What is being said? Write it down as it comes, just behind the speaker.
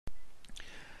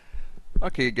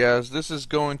Okay, guys, this is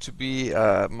going to be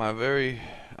my very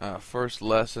first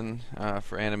lesson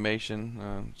for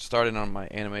animation, starting on my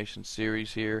animation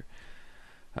series here.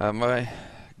 My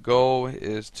goal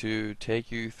is to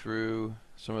take you through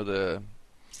some of the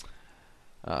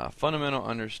fundamental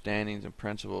understandings and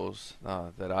principles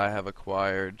that I have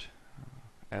acquired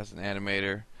as an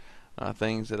animator,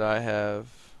 things that I have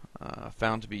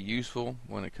found to be useful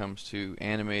when it comes to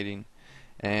animating,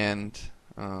 and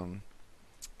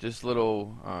just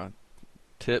little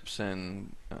tips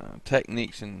and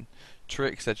techniques and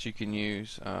tricks that you can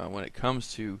use when it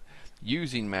comes to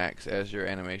using Max as your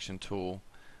animation tool.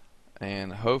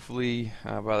 And hopefully,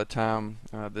 by the time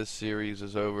this series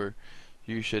is over,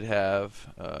 you should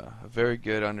have a very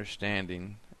good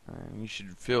understanding. You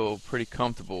should feel pretty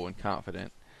comfortable and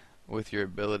confident with your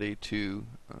ability to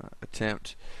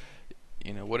attempt,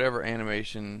 whatever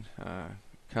animation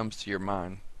comes to your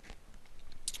mind.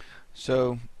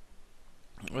 So,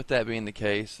 with that being the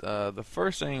case, the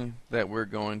first thing that we're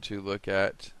going to look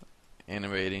at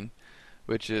animating,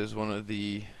 which is one of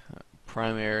the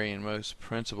primary and most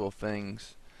principal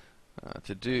things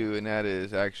to do, and that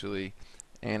is actually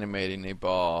animating a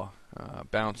ball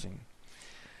bouncing.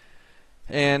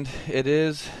 And it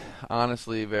is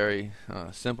honestly a very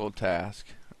simple task,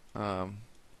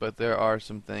 but there are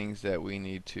some things that we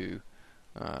need to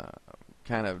uh,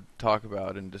 kind of talk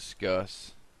about and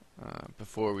discuss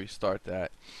before we start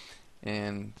that,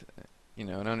 and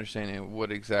and understanding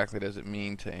what exactly does it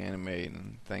mean to animate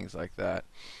and things like that.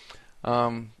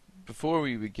 Before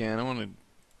we begin, I want to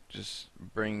just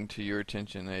bring to your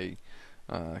attention a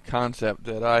concept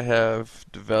that I have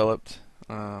developed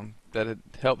that it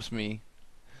helps me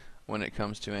when it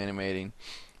comes to animating.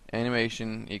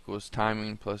 Animation equals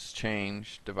timing plus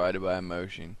change divided by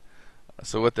emotion.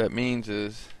 So what that means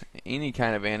is any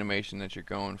kind of animation that you're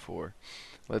going for.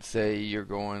 Let's say you're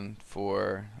going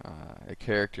for a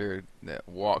character that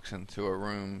walks into a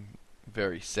room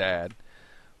very sad.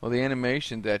 Well, the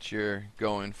animation that you're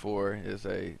going for is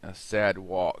a sad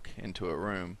walk into a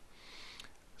room.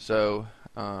 So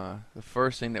the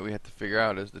first thing that we have to figure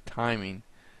out is the timing.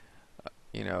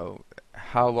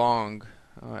 How long,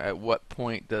 at what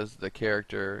point does the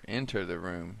character enter the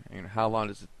room? How long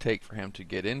does it take for him to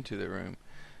get into the room?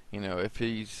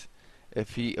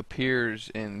 If he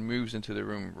appears and moves into the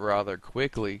room rather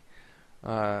quickly,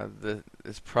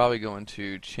 it's probably going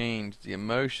to change the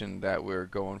emotion that we're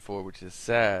going for, which is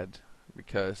sad,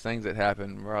 because things that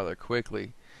happen rather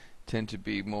quickly tend to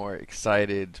be more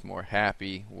excited, more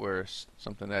happy, whereas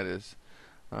something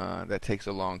that takes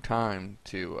a long time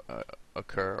to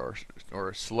occur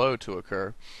or slow to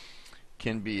occur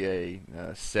can be a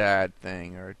sad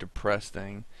thing or a depressed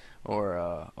thing or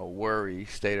a worry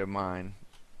state of mind.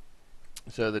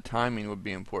 So the timing would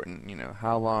be important.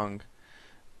 How long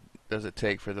does it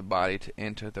take for the body to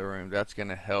enter the room? That's going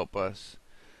to help us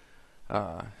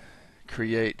uh,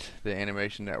 create the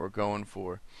animation that we're going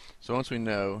for. So once we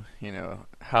know,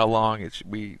 how long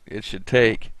it should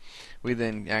take, we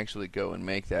then actually go and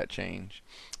make that change,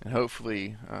 and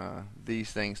hopefully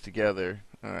these things together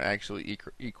actually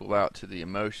equal out to the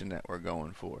emotion that we're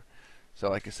going for.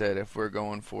 So, like I said, if we're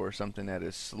going for something that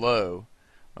is slow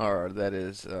or that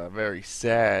is very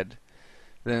sad,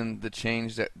 then the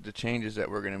changes that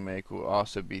we're going to make will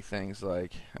also be things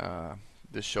like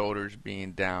the shoulders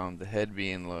being down, the head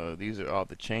being low. These are all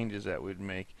the changes that we'd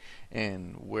make,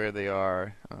 and where they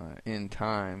are in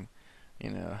time.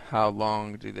 How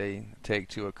long do they take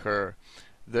to occur?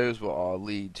 Those will all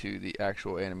lead to the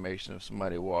actual animation of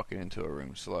somebody walking into a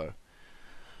room slow.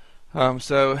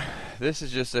 So this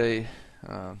is just a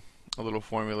little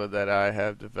formula that I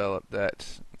have developed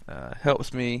that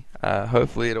helps me.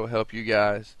 Hopefully, it'll help you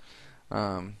guys.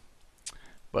 Um,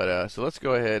 but so let's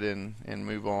go ahead and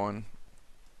move on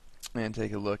and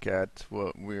take a look at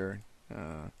what we're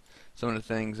some of the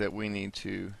things that we need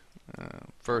to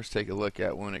first take a look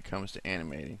at when it comes to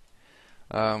animating.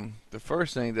 The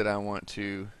first thing that I want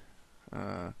to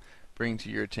bring to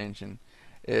your attention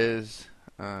is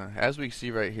as we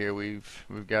see right here, we've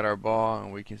got our ball,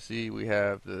 and we can see we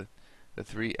have the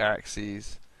three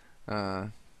axes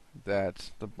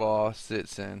that the ball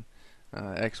sits in,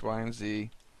 X, Y, and Z.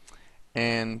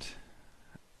 And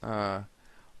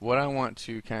what I want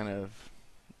to kind of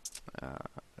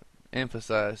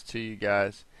emphasize to you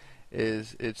guys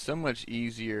is it's so much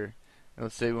easier.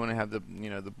 Let's say we want to have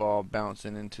the ball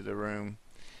bouncing into the room.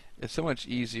 It's so much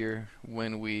easier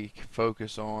when we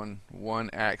focus on one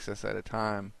axis at a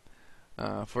time.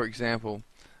 For example,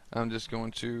 I'm just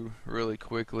going to really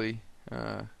quickly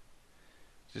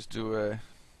just do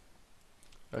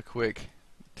a quick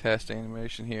test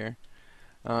animation here.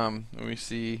 We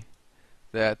see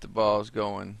that the ball is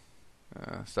going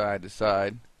side to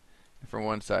side, from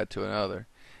one side to another.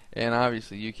 And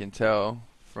obviously you can tell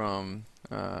from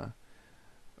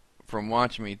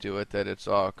watching me do it that it's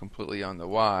all completely on the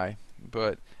Y.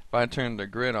 But if I turn the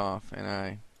grid off and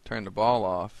I turn the ball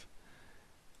off,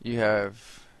 you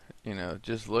have,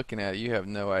 just looking at it, you have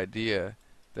no idea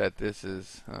that this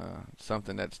is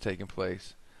something that's taking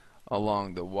place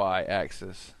along the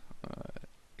Y-axis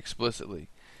explicitly.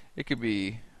 It could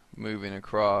be moving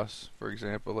across. For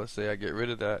example, let's say I get rid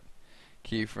of that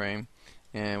keyframe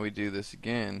and we do this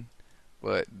again,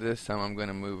 but this time I'm going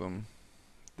to move them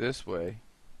this way.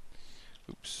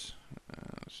 Oops,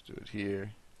 let's do it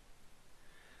here.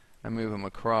 I move them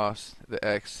across the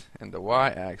X and the Y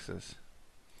axis.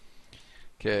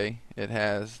 Okay, it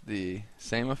has the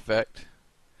same effect.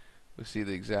 We see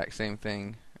the exact same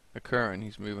thing occurring.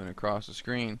 He's moving across the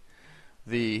screen.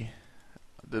 The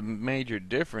major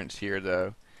difference here,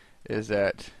 though, is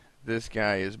that this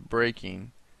guy is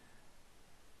braking,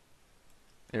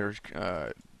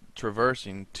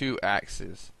 traversing two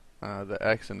axes, the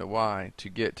X and the Y, to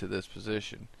get to this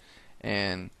position.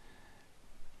 And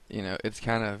it's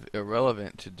kind of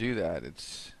irrelevant to do that.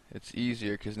 It's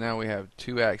easier because now we have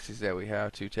two axes that we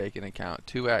have to take into account,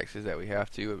 two axes that we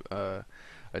have to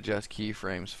adjust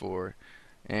keyframes for,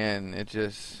 and it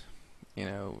just,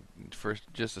 for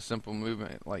just a simple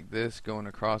movement like this going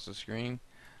across the screen,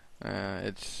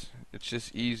 it's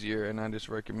just easier. And I just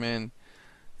recommend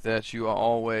that you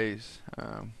always,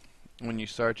 when you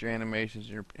start your animations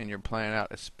and you're planning out,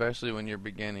 especially when you're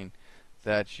beginning,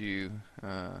 that you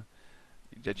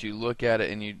look at it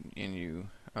and you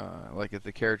like if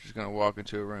the character's going to walk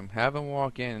into a room, have him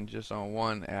walk in just on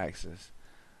one axis.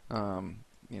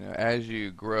 As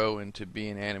you grow into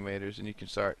being animators, and you can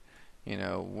start,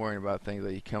 worrying about things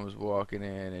like he comes walking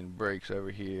in and breaks over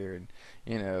here, and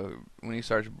when he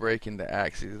starts breaking the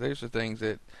axes, those are things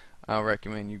that I'll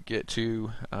recommend you get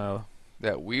to,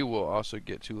 that we will also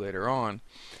get to later on.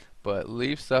 But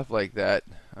leave stuff like that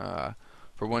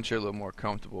for once you're a little more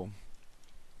comfortable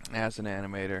as an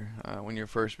animator. When you're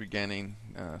first beginning,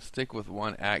 stick with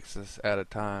one axis at a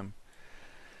time.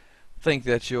 Think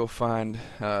that you'll find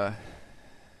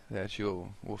that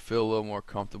will feel a little more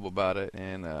comfortable about it,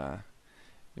 and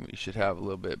you should have a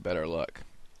little bit better luck.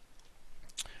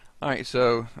 Alright,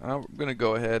 so I'm going to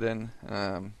go ahead and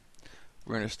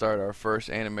we're going to start our first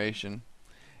animation.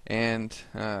 And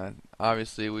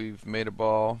obviously we've made a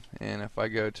ball, and if I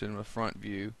go to the front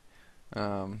view,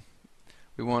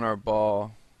 we want our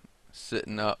ball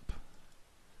sitting up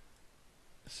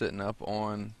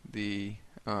on the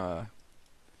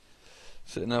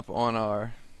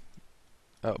our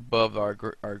above our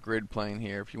grid plane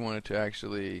here. If you wanted to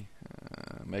actually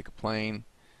make a plane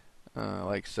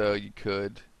like so, you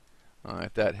could,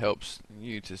 if that helps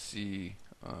you to see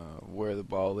where the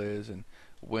ball is and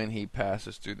when he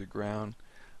passes through the ground,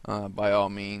 by all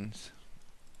means.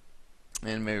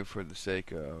 And maybe for the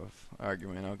sake of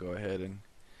argument, I'll go ahead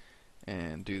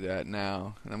and do that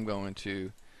now. And I'm going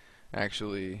to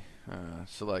actually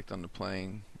select on the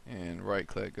plane and right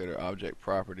click, go to object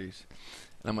properties,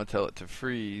 and I'm going to tell it to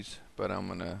freeze, but I'm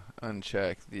going to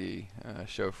uncheck the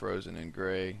show frozen in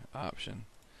gray option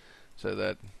so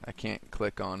that I can't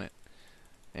click on it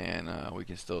and we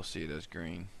can still see it as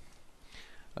green.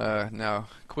 Now,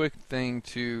 quick thing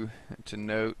to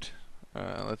note,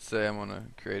 let's say I'm going to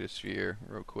create a sphere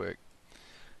real quick.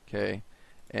 Okay,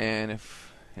 and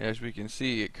if, as we can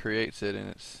see, it creates it and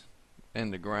it's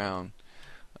in the ground.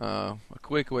 A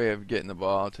quick way of getting the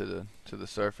ball to the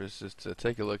surface is to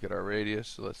take a look at our radius.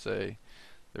 So let's say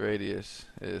the radius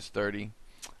is 30.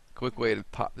 A quick way to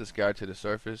pop this guy to the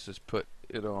surface is put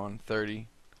it on 30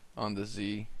 on the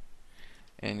Z,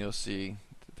 and you'll see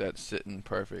that's sitting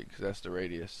perfect because that's the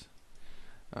radius.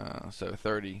 So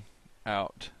 30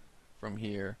 out from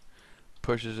here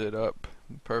pushes it up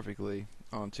perfectly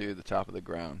onto the top of the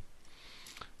ground.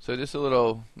 So just a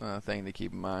little thing to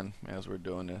keep in mind as we're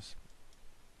doing this.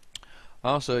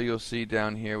 Also, you'll see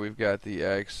down here we've got the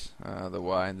X, the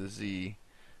Y, and the Z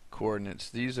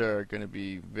coordinates. These are going to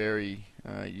be very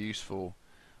useful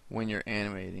when you're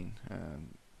animating.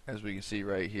 As we can see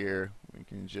right here, we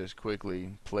can just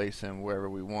quickly place him wherever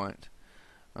we want.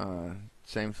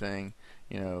 Same thing,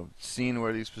 seeing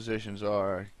where these positions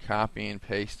are, copying,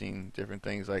 pasting, different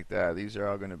things like that. These are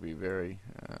all going to be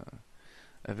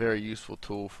a very useful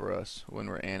tool for us when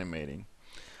we're animating.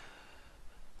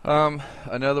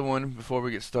 Another one before we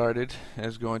get started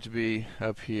is going to be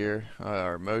up here,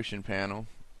 our motion panel.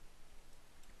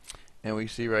 And we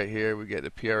see right here we get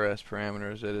the PRS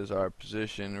parameters. That is our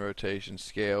position, rotation,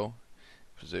 scale.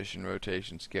 Position,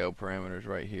 rotation, scale parameters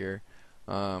right here.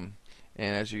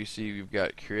 And as you see, we've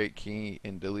got create key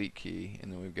and delete key,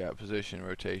 and then we've got position,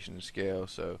 rotation, and scale.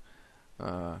 So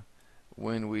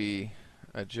when we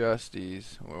adjust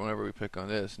these, or whenever we pick on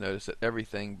this, notice that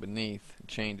everything beneath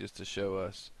changes to show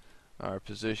us our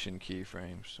position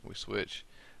keyframes. We switch.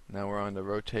 Now we're on the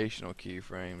rotational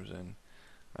keyframes, and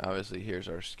obviously here's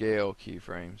our scale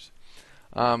keyframes.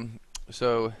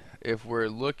 So if we're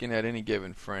looking at any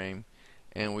given frame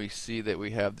and we see that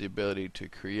we have the ability to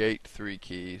create 3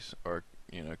 keys, or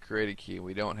create a key,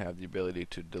 we don't have the ability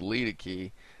to delete a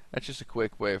key, that's just a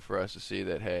quick way for us to see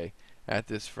that, hey, at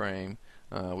this frame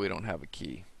we don't have a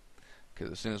key, because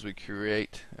as soon as we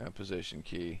create a position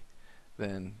key,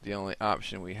 then the only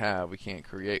option we have, we can't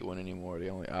create one anymore, the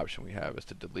only option we have is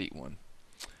to delete one.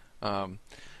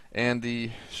 And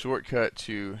the shortcut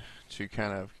to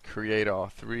kind of create all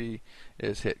 3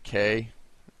 is hit K,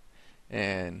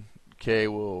 and K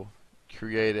will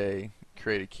create a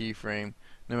keyframe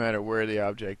no matter where the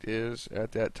object is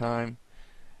at that time.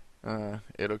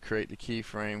 It'll create the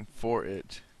keyframe for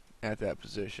it at that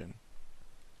position.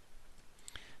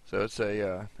 So it's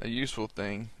a useful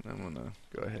thing. I'm going to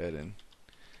go ahead and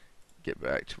get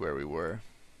back to where we were.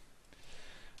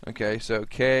 Okay, so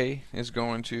K is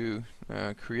going to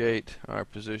create our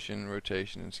position,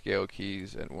 rotation, and scale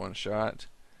keys at one shot.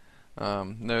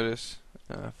 Notice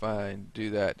if I do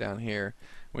that down here,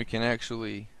 we can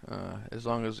actually, as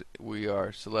long as we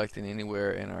are selecting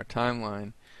anywhere in our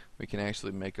timeline, we can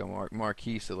actually make a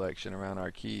marquee selection around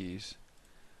our keys,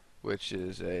 which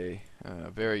is a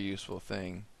very useful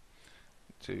thing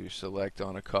to select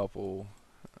on a couple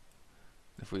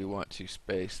if we want to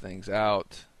space things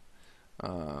out,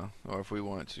 or if we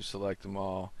want to select them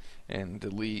all and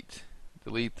delete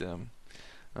them.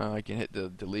 You can hit the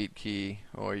delete key,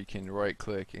 or you can right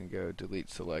click and go delete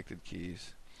selected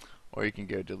keys, or you can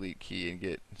go delete key and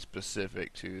get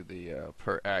specific to the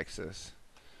per axis.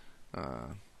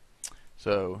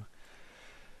 So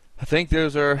I think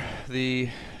those are the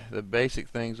basic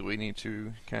things that we need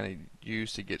to kind of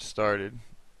use to get started.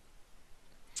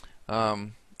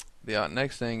 The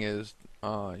next thing is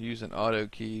using auto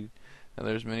key. Now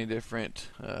there's many different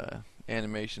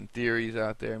animation theories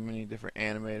out there, many different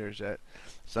animators that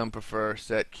some prefer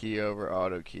set key over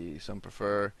auto key, some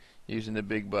prefer using the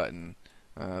big button.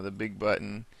 The big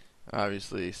button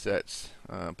obviously sets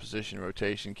position,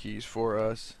 rotation keys for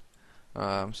us,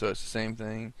 so it's the same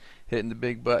thing. Hitting the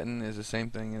big button is the same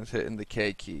thing as hitting the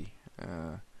K key.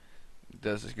 It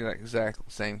does the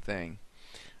exact same thing.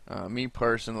 Me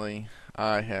personally,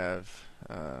 I have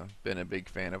been a big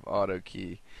fan of auto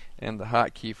key, and the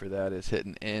hotkey for that is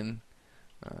hitting N.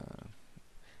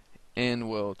 N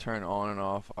will turn on and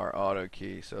off our auto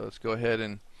key. So let's go ahead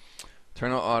and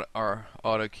turn our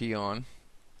auto key on,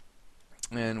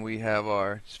 and we have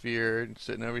our sphere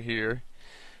sitting over here.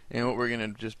 And what we're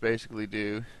going to just basically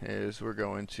do is we're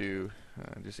going to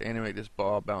just animate this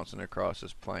ball bouncing across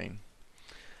this plane.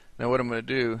 Now what I'm going to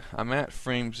do, I'm at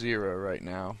frame 0 right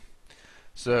now.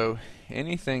 So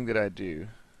anything that I do,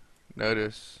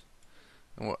 notice,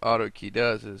 and what auto key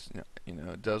does is,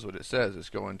 it does what it says. It's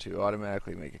going to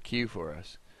automatically make a key for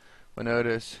us. But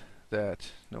notice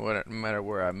that no matter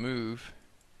where I move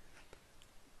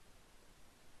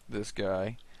this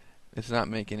guy, it's not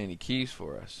making any keys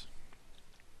for us.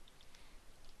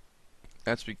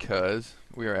 That's because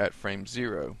we are at frame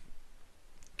 0.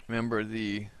 Remember,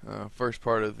 the first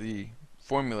part of the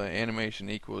formula, animation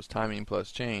equals timing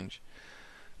plus change,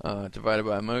 divided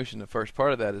by motion. The first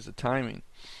part of that is the timing.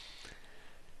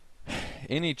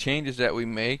 Any changes that we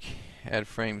make at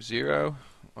frame 0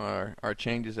 are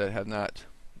changes that have not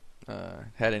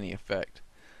had any effect.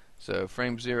 So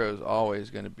frame 0 is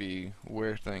always going to be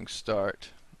where things start.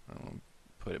 I'll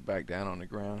put it back down on the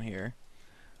ground here.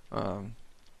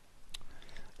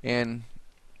 And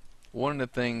one of the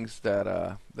things that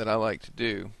I like to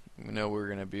do, we know we're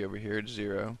going to be over here at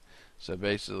 0, so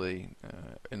basically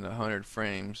in the 100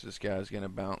 frames this guy's going to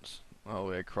bounce all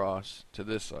the way across to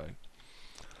this side.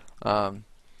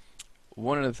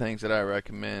 One of the things that I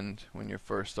recommend when you're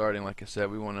first starting, like I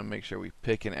said, we want to make sure we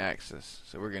pick an axis.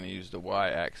 So we're going to use the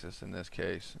y-axis in this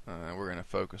case, and we're going to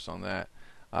focus on that.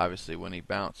 Obviously when he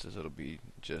bounces it'll be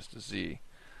just a z,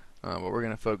 but we're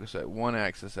going to focus at one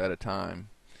axis at a time.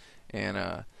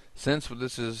 And since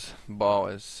ball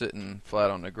is sitting flat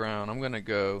on the ground, I'm going to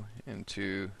go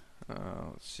into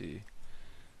let's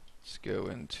go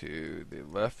into the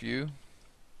left view.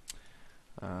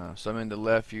 So I'm in the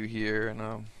left view here, and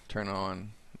I'll turn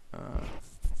on,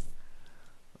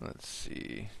 let's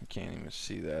see, you can't even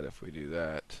see that if we do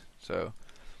that. So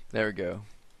there we go.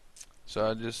 So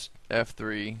I'll just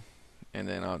F3 and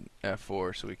then I'll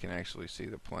F4 so we can actually see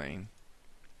the plane.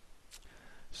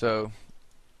 So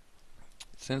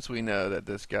since we know that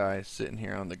this guy is sitting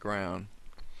here on the ground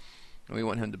and we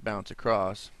want him to bounce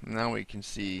across, now we can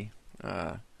see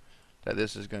that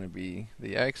this is going to be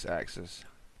the x-axis,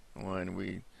 when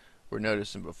we were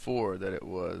noticing before that it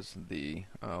was the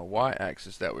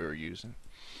y-axis that we were using.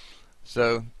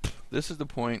 So this is the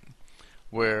point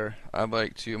where I'm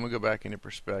going to go back into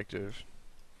perspective,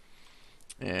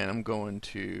 and I'm going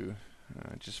to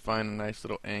just find a nice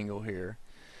little angle here,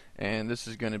 and this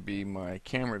is going to be my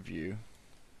camera view.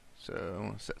 So I'm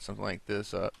going to set something like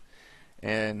this up,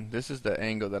 and this is the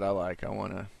angle that I like. I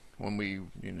want to, when we,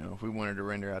 if we wanted to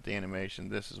render out the animation,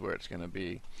 this is where it's going to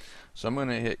be. So I'm going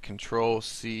to hit Control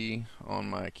C on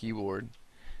my keyboard,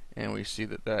 and we see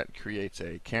that that creates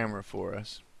a camera for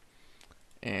us,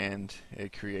 and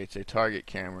it creates a target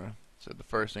camera. So the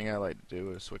first thing I like to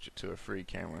do is switch it to a free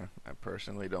camera. I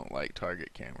personally don't like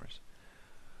target cameras.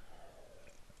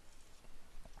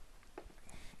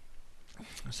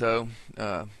 So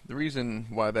the reason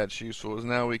why that's useful is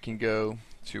now we can go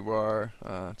to our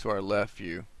left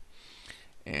view,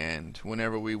 and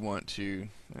whenever we want to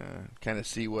kind of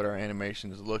see what our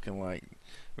animation is looking like,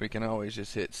 we can always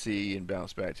just hit C and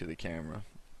bounce back to the camera.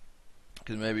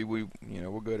 Because maybe we'll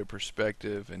go to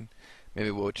perspective, and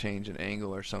maybe we'll change an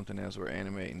angle or something as we're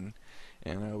animating,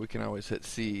 and we can always hit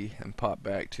C and pop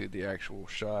back to the actual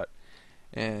shot,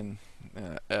 and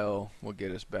L will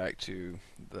get us back to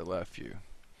the left view.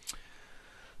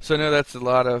 So now that's a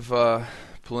lot of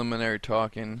preliminary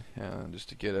talking just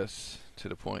to get us to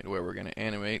the point where we're going to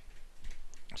animate.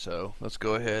 So let's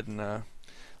go ahead and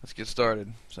let's get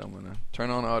started. So I'm going to turn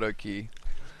on auto key,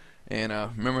 and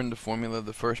remembering the formula,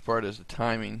 the first part is the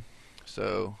timing.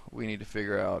 So we need to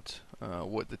figure out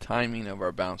what the timing of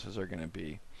our bounces are going to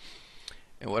be.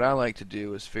 And what I like to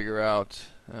do is figure out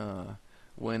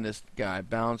when this guy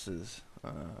bounces,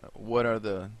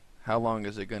 how long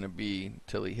is it going to be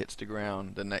till he hits the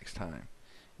ground the next time,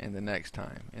 and the next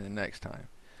time, and the next time.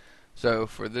 So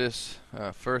for this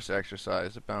first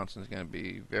exercise, the bouncing is going to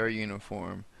be very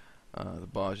uniform. The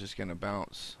ball is just going to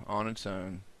bounce on its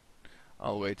own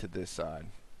all the way to this side.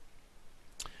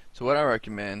 So what I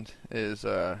recommend is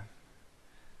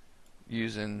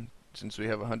using, since we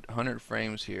have 100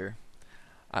 frames here,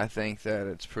 I think that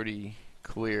it's pretty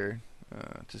clear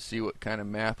to see what kind of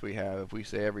math we have if we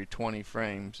say every 20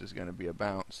 frames is going to be a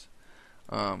bounce.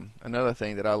 Another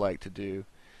thing that I like to do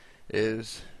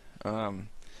is I'll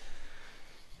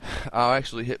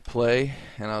actually hit play,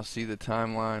 and I'll see the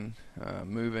timeline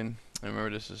moving. And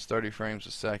remember, this is 30 frames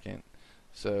a second,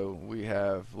 so we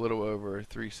have a little over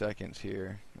 3 seconds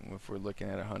here if we're looking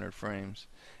at 100 frames.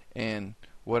 And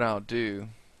what I'll do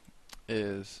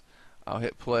is I'll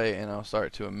hit play, and I'll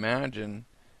start to imagine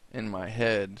in my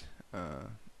head,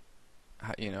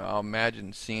 I'll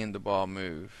imagine seeing the ball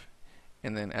move,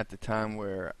 and then at the time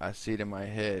where I see it in my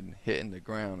head hitting the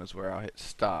ground is where I'll hit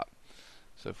stop.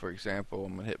 So for example,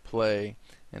 I'm going to hit play,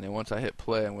 and then once I hit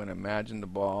play, I'm going to imagine the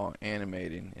ball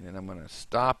animating, and then I'm going to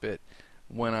stop it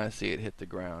when I see it hit the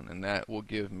ground, and that will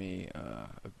give me a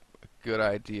good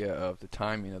idea of the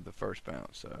timing of the first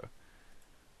bounce.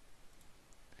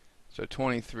 So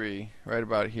 23, right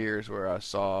about here is where I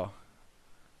saw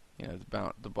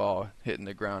the ball hitting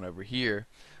the ground over here,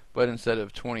 but instead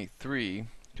of 23,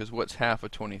 because what's half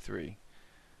of 23?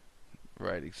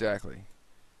 Right, exactly.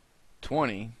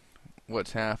 20.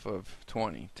 What's half of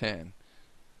 20? 10.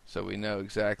 So we know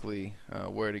exactly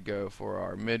where to go for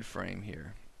our mid frame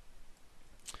here.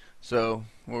 So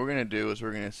what we're going to do is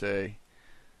we're going to say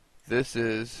this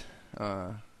is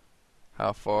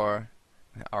how far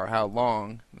or how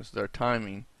long, this is our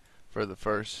timing for the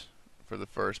first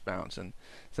bounce. And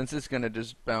since it's going to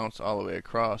just bounce all the way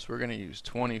across, we're going to use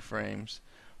 20 frames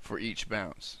for each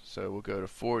bounce. So we'll go to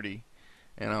 40,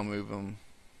 and I'll move them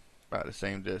about the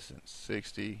same distance.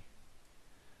 60,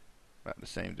 about the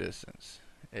same distance.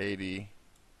 80,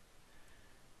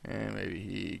 and maybe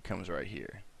he comes right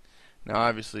here. Now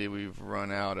obviously we've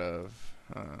run out of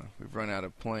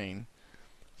plane,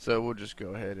 so we'll just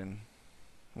go ahead and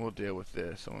we'll deal with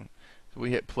this. So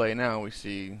we hit play now, we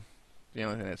see the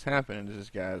only thing that's happening is this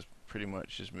guy's pretty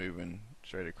much just moving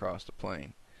straight across the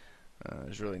plane.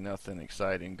 There's really nothing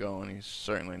exciting going. He's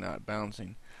certainly not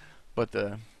bouncing. But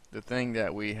the thing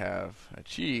that we have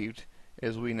achieved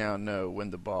is we now know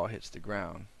when the ball hits the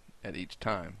ground at each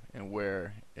time and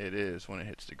where it is when it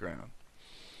hits the ground.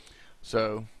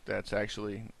 So that's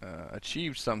actually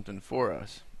achieved something for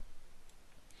us.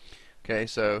 Okay,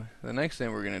 so the next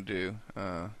thing we're going to do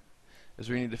is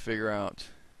we need to figure out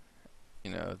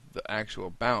the actual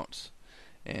bounce,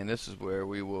 and this is where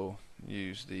we will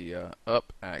use the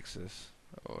up axis,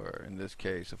 or in this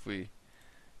case if we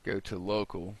go to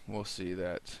local, we'll see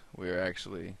that we're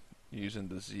actually using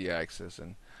the z-axis,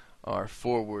 and our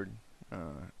forward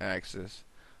axis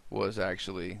was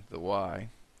actually the y,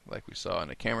 like we saw in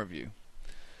the camera view.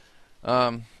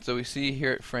 So we see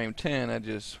here at frame 10, I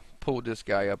just pulled this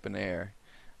guy up in the air.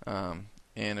 And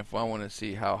if I want to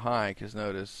see how high, because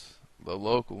notice the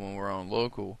local, when we're on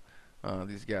local,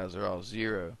 these guys are all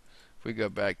 0. If we go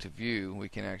back to view, we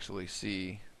can actually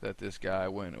see that this guy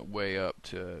went way up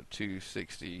to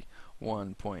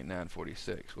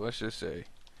 261.946. Well, let's just say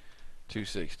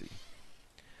 260.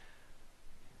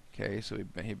 Okay, so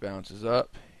he bounces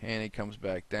up and he comes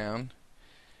back down.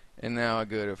 And now I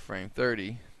go to frame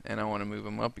 30 and I want to move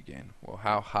him up again. Well,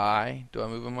 how high do I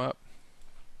move him up?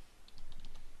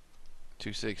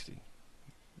 260.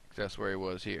 That's where he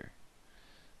was here.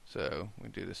 So we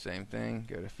do the same thing.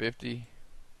 Go to 50.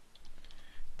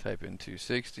 Type in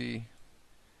 260.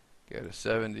 Go to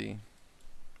 70.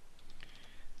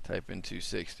 Type in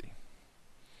 260.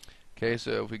 Okay,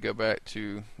 so if we go back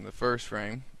to the first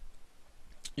frame,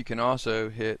 you can also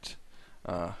hit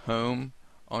home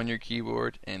on your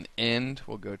keyboard and end.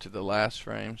 We'll go to the last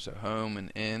frame, so home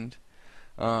and end.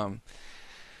 And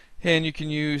you can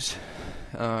use,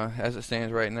 as it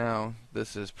stands right now,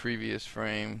 this is previous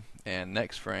frame and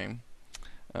next frame.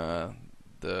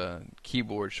 The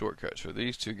keyboard shortcuts for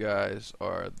these two guys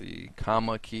are the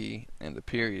comma key and the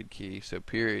period key. So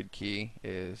period key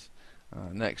is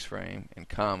next frame and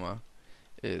comma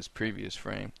is previous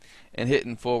frame, and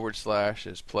hitting /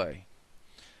 is play.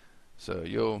 So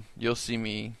you'll see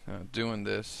me doing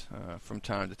this from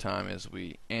time to time as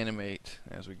we animate,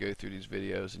 as we go through these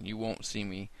videos, and you won't see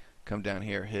me come down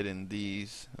here hitting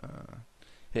these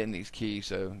keys.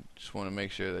 So just want to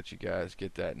make sure that you guys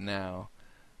get that now.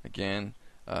 Again,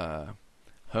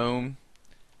 home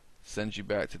sends you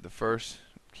back to the first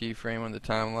keyframe on the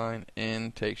timeline.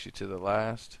 End takes you to the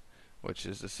last, which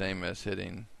is the same as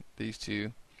hitting these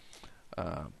two.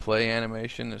 Play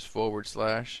animation is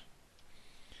 /.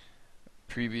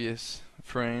 Previous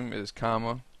frame is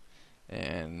comma,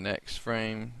 and next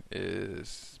frame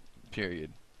is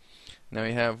period. Now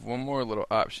we have one more little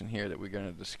option here that we're going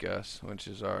to discuss, which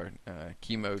is our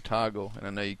key mode toggle. And I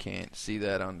know you can't see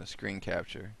that on the screen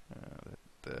capture.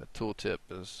 The tooltip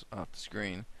is off the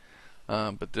screen.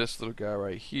 But this little guy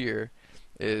right here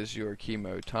is your key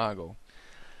mode toggle.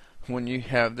 When you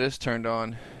have this turned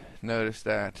on, notice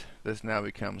that this now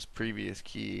becomes previous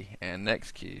key and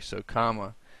next key. So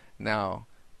comma now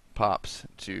pops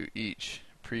to each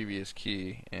previous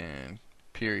key, and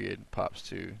period pops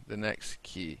to the next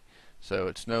key. So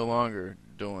it's no longer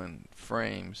doing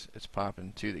frames, it's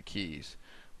popping to the keys,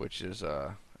 which is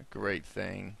a great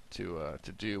thing to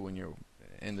do when you're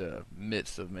in the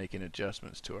midst of making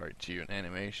adjustments to your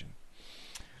animation.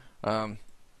 So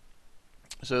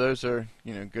those are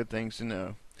good things to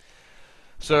know.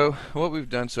 So what we've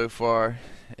done so far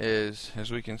is,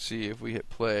 as we can see, if we hit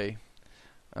play,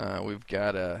 we've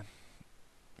got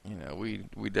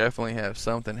we definitely have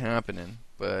something happening,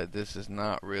 but this is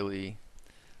not really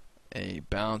a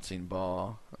bouncing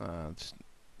ball. There's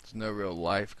no real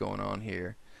life going on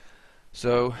here.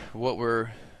 So what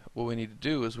we need to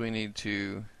do is we need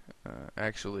to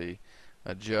actually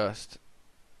adjust.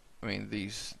 The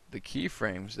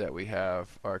keyframes that we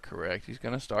have are correct. He's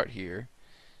going to start here.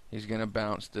 He's going to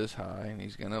bounce this high, and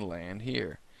he's going to land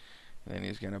here. And then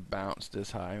he's going to bounce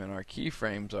this high, and our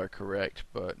keyframes are correct.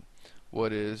 But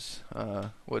what's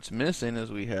missing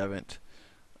is we haven't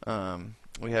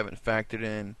factored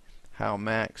in how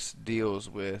Max deals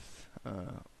with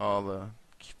all the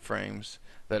frames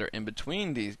that are in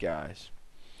between these guys.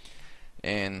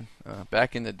 And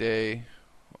back in the day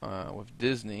with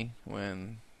Disney,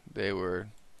 when they were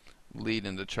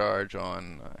leading the charge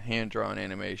on hand-drawn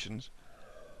animations,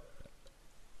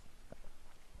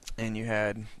 and you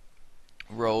had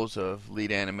roles of lead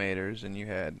animators and you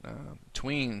had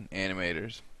tween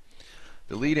animators,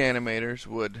 the lead animators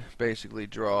would basically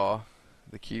draw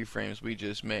the keyframes we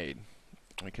just made,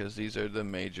 because these are the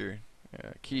major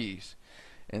keys,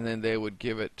 and then they would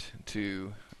give it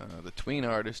to the tween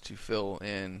artist to fill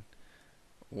in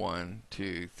 1,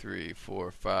 2, 3,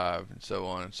 4, 5, and so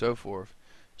on and so forth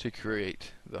to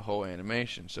create the whole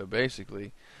animation. So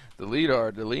basically, the lead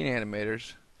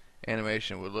animator's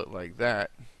animation would look like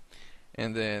that,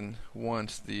 and then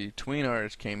once the tween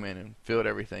artist came in and filled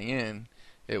everything in,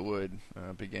 it would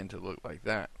begin to look like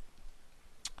that.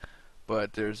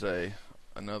 But there's an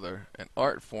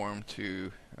art form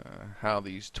to how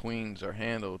these tweens are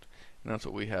handled, and that's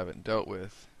what we haven't dealt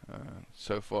with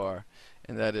so far,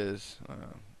 and that is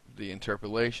the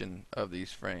interpolation of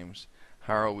these frames.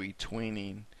 How are we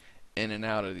tweening in and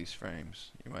out of these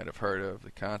frames. You might have heard of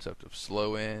the concept of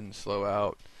slow in, slow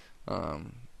out.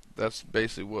 That's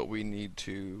basically what we need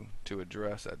to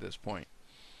address at this point.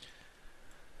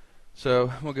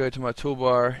 So we'll go to my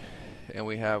toolbar, and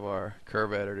we have our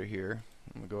curve editor here.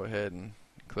 I'm going to go ahead and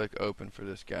click open for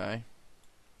this guy.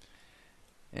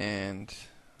 And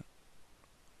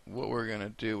what we're going to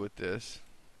do with this,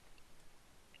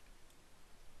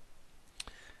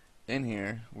 in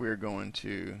here, we're going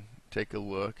to take a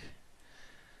look.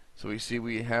 So we see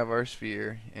we have our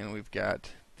sphere, and we've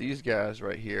got these guys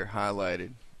right here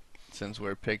highlighted since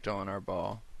we're picked on our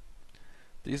ball.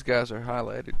 These guys are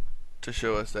highlighted to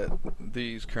show us that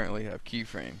these currently have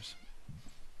keyframes.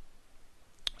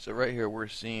 So right here we're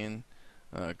seeing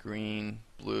green,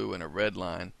 blue, and a red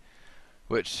line,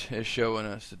 which is showing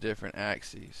us the different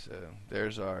axes. So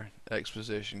there's our X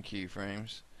position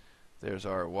keyframes, there's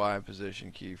our Y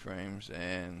position keyframes,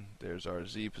 and there's our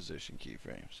Z position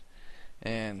keyframes.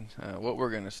 And what we're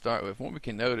going to start with, what we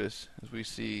can notice is we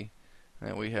see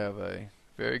that we have a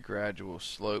very gradual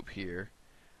slope here,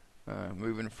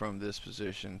 moving from this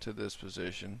position to this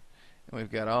position, and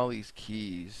we've got all these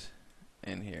keys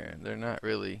in here. They're not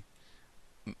really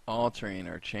altering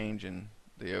or changing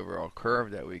the overall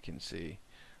curve that we can see.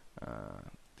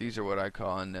 These are what I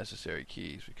call unnecessary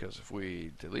keys, because if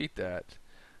we delete that,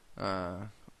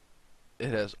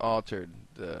 it has altered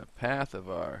the path of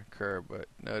our curve. But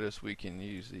notice we can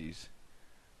use these,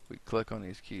 we click on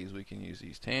these keys, we can use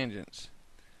these tangents,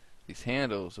 these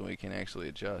handles, and we can actually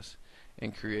adjust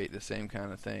and create the same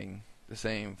kind of thing, the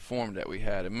same form that we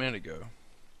had a minute ago.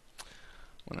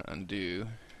 I'm going to undo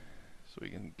so we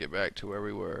can get back to where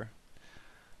we were.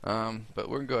 But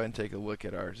we're going to go ahead and take a look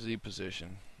at our Z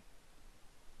position,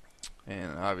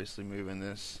 and obviously moving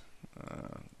this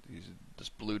this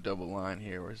blue double line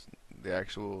here was the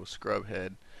actual scrub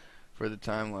head for the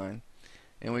timeline,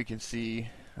 and we can see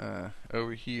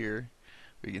over here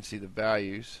we can see the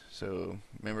values. So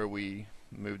remember, we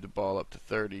moved the ball up to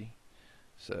 30,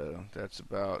 so that's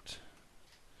about,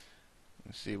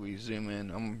 let's see, we zoom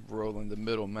in, I'm rolling the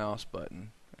middle mouse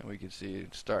button, and we can see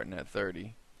it starting at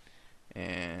 30,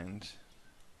 and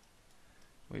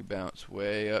we bounce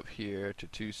way up here to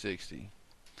 260.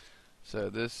 So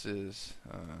this is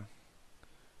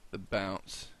the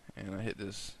bounce, and I hit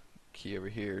this key over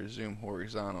here, zoom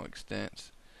horizontal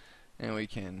extents, and we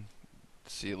can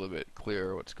see a little bit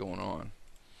clearer what's going on.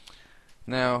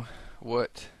 Now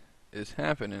what is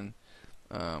happening,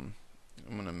 I'm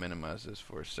going to minimize this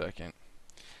for a second.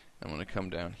 I'm going to come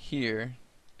down here,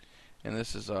 and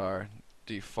this is our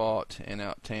default in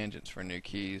out tangents for new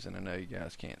keys, and I know you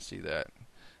guys can't see that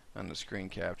on the screen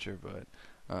capture, but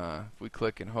if we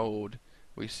click and hold,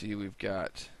 we see we've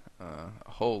got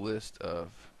a whole list of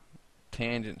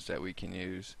tangents that we can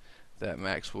use that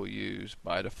Max will use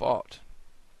by default,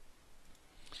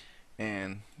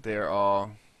 and they're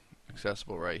all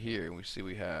accessible right here. We see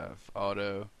we have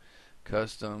auto,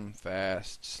 custom,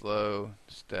 fast, slow,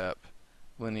 step,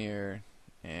 linear,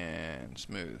 and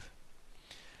smooth.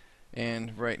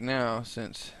 And right now,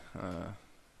 since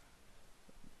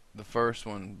the first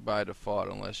one by default,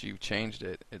 unless you've changed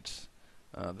it, it's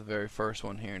the very first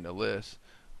one here in the list,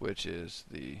 which is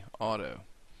the auto,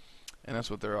 and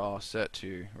that's what they're all set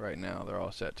to right now. They're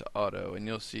all set to auto, and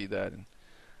you'll see that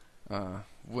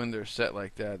when they're set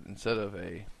like that, instead of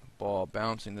a ball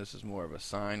bouncing, this is more of a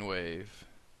sine wave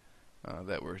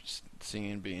that we're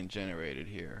seeing being generated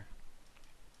here,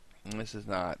 and this is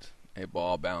not a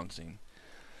ball bouncing.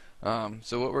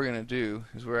 So what we're going to do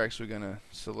is we're actually going to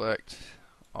select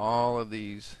all of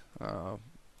these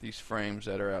frames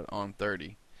that are on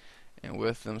 30, and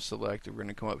with them selected, we're going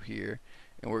to come up here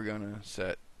and we're going to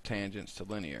set tangents to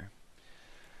linear,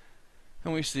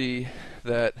 and we see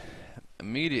that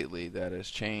immediately that has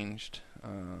changed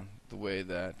the way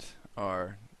that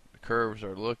our curves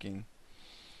are looking.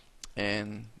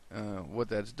 And what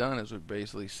that's done is we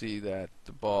basically see that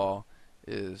the ball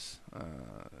is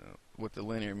what the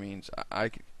linear means.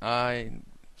 I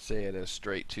say it as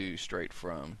straight to, straight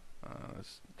from.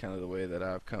 It's kind of the way that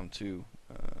I've come to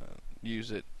use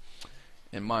it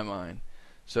in my mind.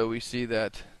 So we see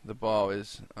that the ball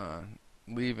is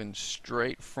leaving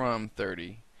straight from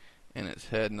 30, and it's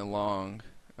heading along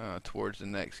towards the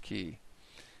next key,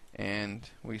 and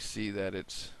we see that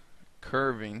it's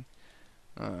curving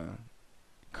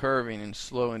and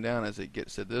slowing down as it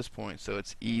gets to this point. So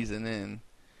it's easing in,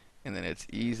 and then it's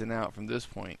easing out from this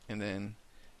point, and then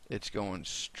it's going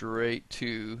straight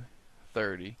to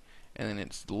 30, and then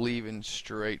it's leaving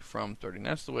straight from 30. And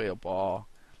that's the way a ball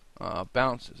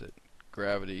bounces it.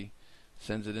 Gravity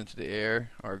sends it into the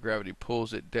air, or gravity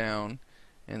pulls it down,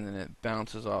 and then it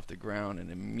bounces off the ground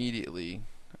and immediately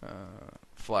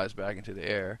flies back into the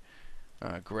air.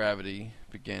 Gravity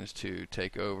begins to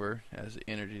take over as the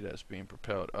energy that's being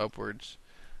propelled upwards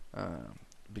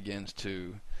begins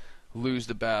to lose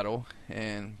the battle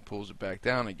and pulls it back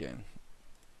down again.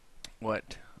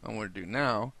 What I'm going to do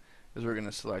now is we're going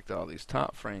to select all these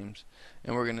top frames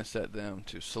and we're going to set them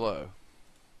to slow.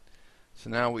 So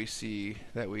now we see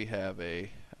that we have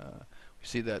we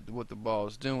see that what the ball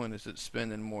is doing is it's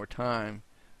spending more time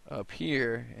up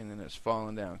here, and then it's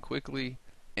falling down quickly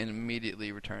and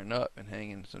immediately returning up and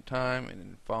hanging some time and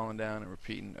then falling down and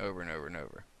repeating over and over and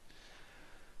over.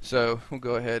 So we'll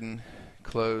go ahead and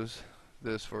close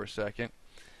this for a second,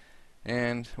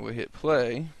 and we'll hit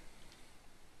play,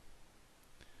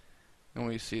 and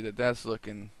we see that that's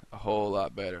looking a whole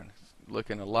lot better. It's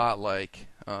looking a lot like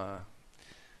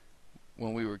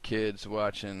when we were kids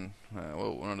watching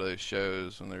one of those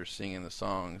shows when they were singing the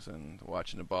songs and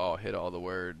watching the ball hit all the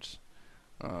words.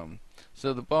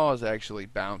 So the ball is actually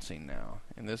bouncing now,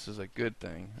 and this is a good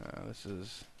thing.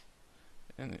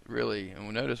 And we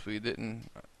notice we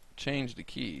didn't change the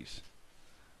keys.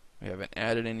 We haven't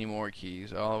added any more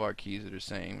keys. All of our keys are the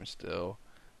same still.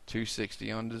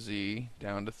 260 on the Z,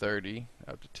 down to 30,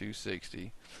 up to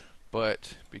 260.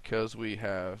 But because we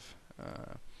have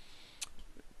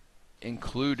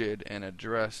included and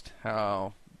addressed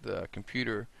how the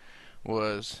computer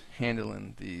was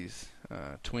handling these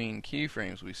tween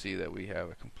keyframes, we see that we have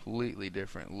a completely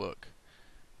different look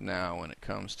now when it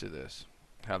comes to this,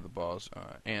 how the ball's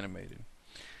animated.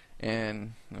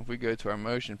 And if we go to our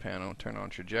motion panel and turn on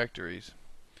trajectories,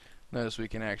 notice we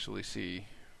can actually see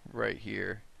right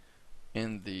here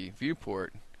in the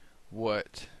viewport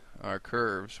what our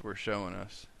curves were showing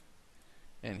us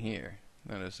in here.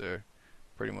 Notice they're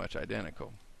pretty much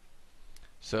identical.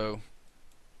 So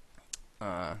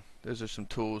those are some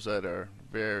tools that are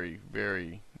very,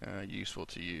 very useful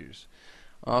to use.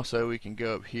 Also, we can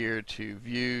go up here to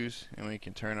views and we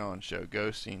can turn on show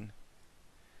ghosting,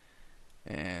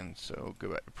 and so go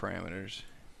back to parameters,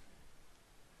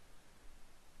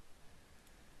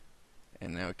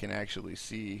 and now we can actually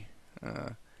see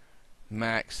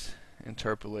Max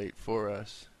interpolate for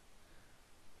us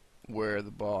where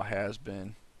the ball has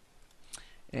been.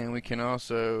 And we can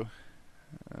also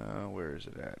where is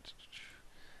it at?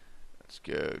 Let's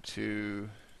go to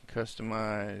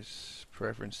customize,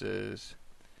 preferences,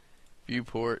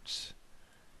 viewports,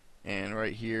 and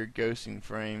right here ghosting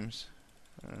frames.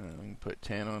 We can put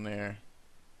 10 on there,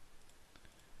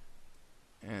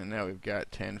 and now we've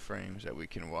got 10 frames that we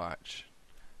can watch.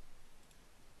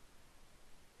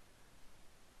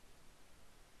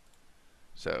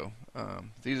 So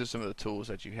these are some of the tools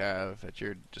that you have at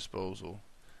your disposal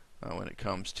when it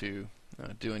comes to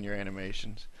doing your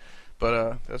animations.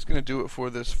 But that's going to do it for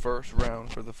this first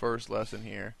round, for the first lesson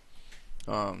here.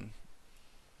 And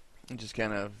just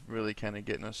really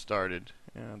getting us started.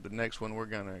 The next one we're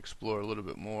going to explore a little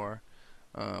bit more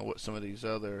what some of these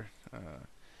other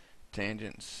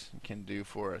tangents can do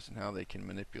for us and how they can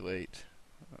manipulate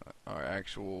our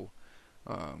actual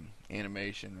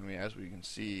animation. I mean, as we can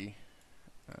see,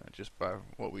 just by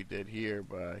what we did here,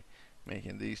 by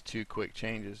making these two quick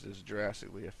changes, has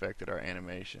drastically affected our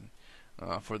animation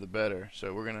for the better.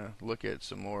 So we're going to look at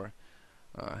some more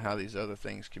how these other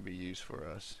things can be used for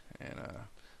us. And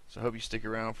so I hope you stick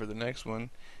around for the next one,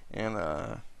 and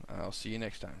I'll see you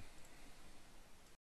next time.